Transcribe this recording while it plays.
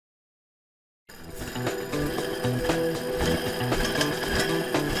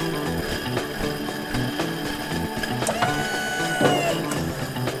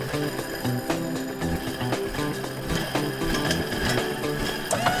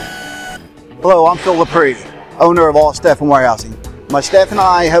Hello, I'm Phil LaPree, owner of All Staff and Warehousing. My staff and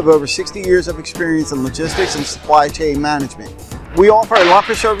I have over 60 years of experience in logistics and supply chain management. We offer a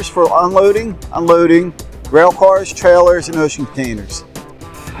locker service for unloading, unloading, rail cars, trailers, and ocean containers.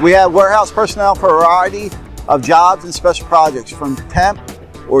 We have warehouse personnel for a variety of jobs and special projects, from temp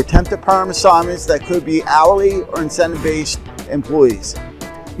or temp-to-perm assignments that could be hourly or incentive-based employees.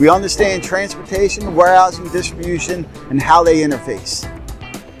 We understand transportation, warehousing, distribution, and how they interface.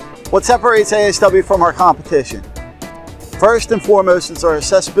 What separates ASW from our competition? First and foremost is our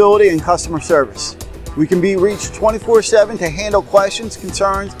accessibility and customer service. We can be reached 24/7 to handle questions,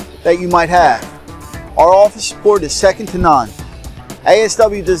 concerns that you might have. Our office support is second to none.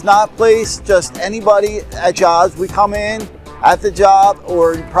 ASW does not place just anybody at jobs. We come in at the job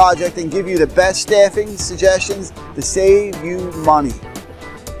or project and give you the best staffing suggestions to save you money.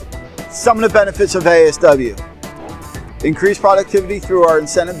 Some of the benefits of ASW: increased productivity through our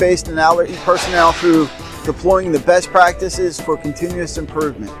incentive-based and hourly personnel through deploying the best practices for continuous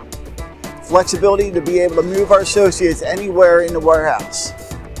improvement. Flexibility to be able to move our associates anywhere in the warehouse.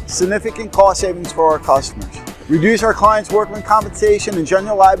 Significant cost savings for our customers. Reduce our clients' workman compensation and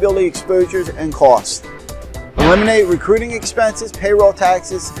general liability exposures and costs. Eliminate recruiting expenses, payroll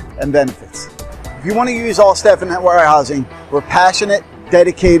taxes, and benefits. If you want to use All Staff and Warehousing, we're passionate,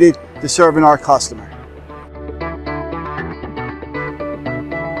 dedicated to serving our customer.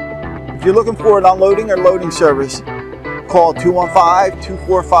 If you're looking for an unloading or loading service, call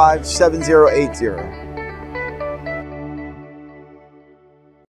 215-245-7080.